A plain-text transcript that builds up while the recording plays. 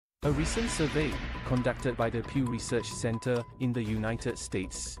A recent survey, conducted by the Pew Research Center in the United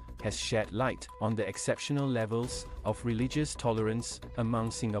States, has shed light on the exceptional levels of religious tolerance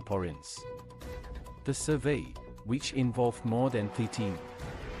among Singaporeans. The survey, which involved more than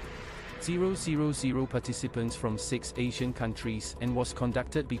 13,000 participants from 6 Asian countries and was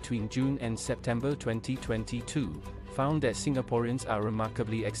conducted between June and September 2022, found that Singaporeans are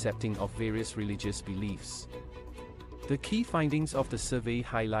remarkably accepting of various religious beliefs. The key findings of the survey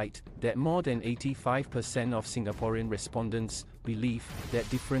highlight that more than 85% of Singaporean respondents believe that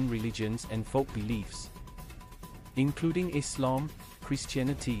different religions and folk beliefs, including Islam,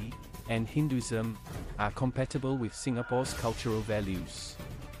 Christianity, and Hinduism, are compatible with Singapore's cultural values.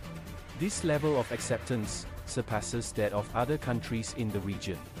 This level of acceptance surpasses that of other countries in the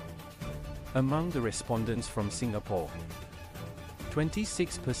region. Among the respondents from Singapore,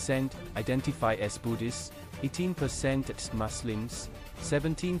 26% identify as Buddhists, 18% as Muslims,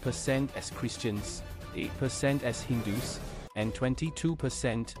 17% as Christians, 8% as Hindus, and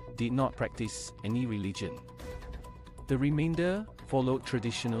 22% did not practice any religion. The remainder followed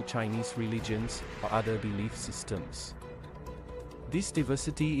traditional Chinese religions or other belief systems. This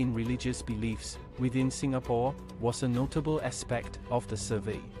diversity in religious beliefs within Singapore was a notable aspect of the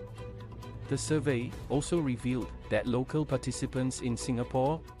survey. The survey also revealed that local participants in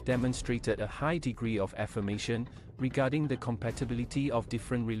Singapore demonstrated a high degree of affirmation regarding the compatibility of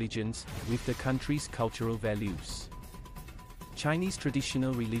different religions with the country's cultural values. Chinese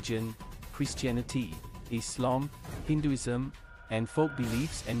traditional religion, Christianity, Islam, Hinduism, and folk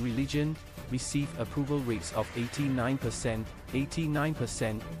beliefs and religion receive approval rates of 89%,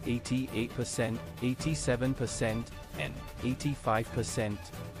 89%, 88%, 87%, and 85%.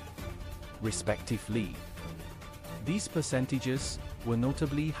 Respectively. These percentages were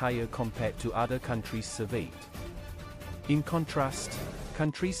notably higher compared to other countries surveyed. In contrast,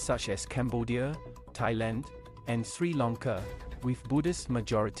 countries such as Cambodia, Thailand, and Sri Lanka, with Buddhist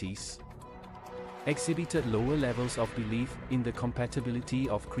majorities, exhibited lower levels of belief in the compatibility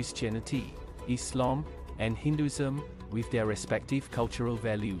of Christianity, Islam, and Hinduism with their respective cultural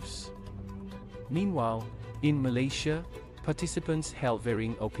values. Meanwhile, in Malaysia, participants held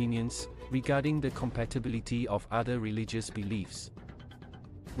varying opinions regarding the compatibility of other religious beliefs,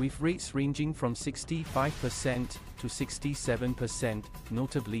 with rates ranging from 65% to 67%.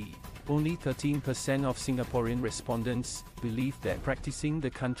 Notably, only 13% of Singaporean respondents believed that practicing the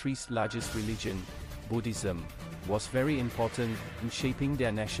country's largest religion, Buddhism, was very important in shaping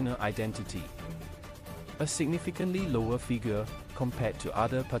their national identity, a significantly lower figure compared to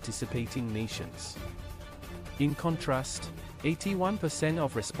other participating nations. In contrast, 81%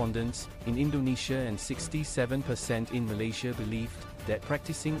 of respondents in Indonesia and 67% in Malaysia believed that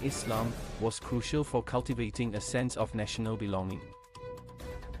practicing Islam was crucial for cultivating a sense of national belonging.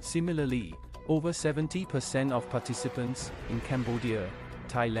 Similarly, over 70% of participants in Cambodia,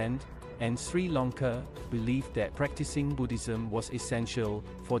 Thailand, and Sri Lanka believed that practicing Buddhism was essential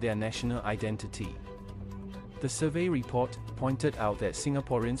for their national identity. The survey report pointed out that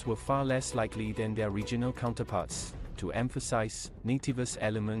Singaporeans were far less likely than their regional counterparts to emphasize nativist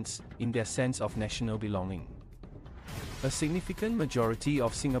elements in their sense of national belonging. A significant majority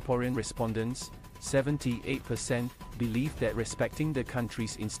of Singaporean respondents, 78%, believed that respecting the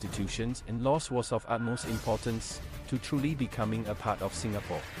country's institutions and laws was of utmost importance to truly becoming a part of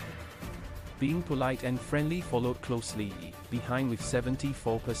Singapore. Being polite and friendly followed closely behind with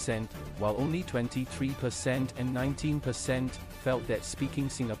 74%, while only 23% and 19% felt that speaking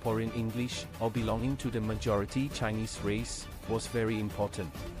Singaporean English or belonging to the majority Chinese race was very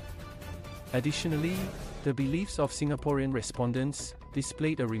important. Additionally, the beliefs of Singaporean respondents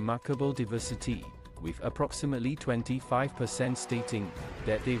displayed a remarkable diversity, with approximately 25% stating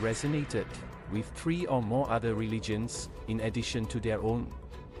that they resonated with 3 or more other religions in addition to their own,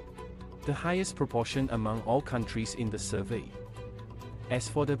 the highest proportion among all countries in the survey. As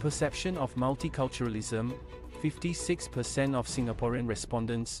for the perception of multiculturalism, 56% of Singaporean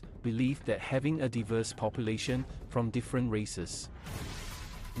respondents believed that having a diverse population from different races,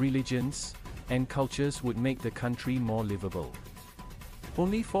 religions, and cultures would make the country more livable.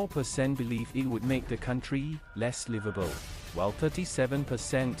 Only 4% believed it would make the country less livable, while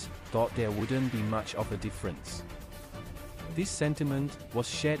 37% thought there wouldn't be much of a difference. This sentiment was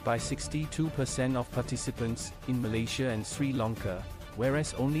shared by 62% of participants in Malaysia and Sri Lanka,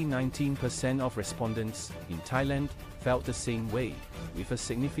 whereas only 19% of respondents in Thailand felt the same way, with a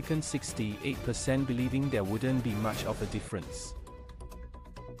significant 68% believing there wouldn't be much of a difference.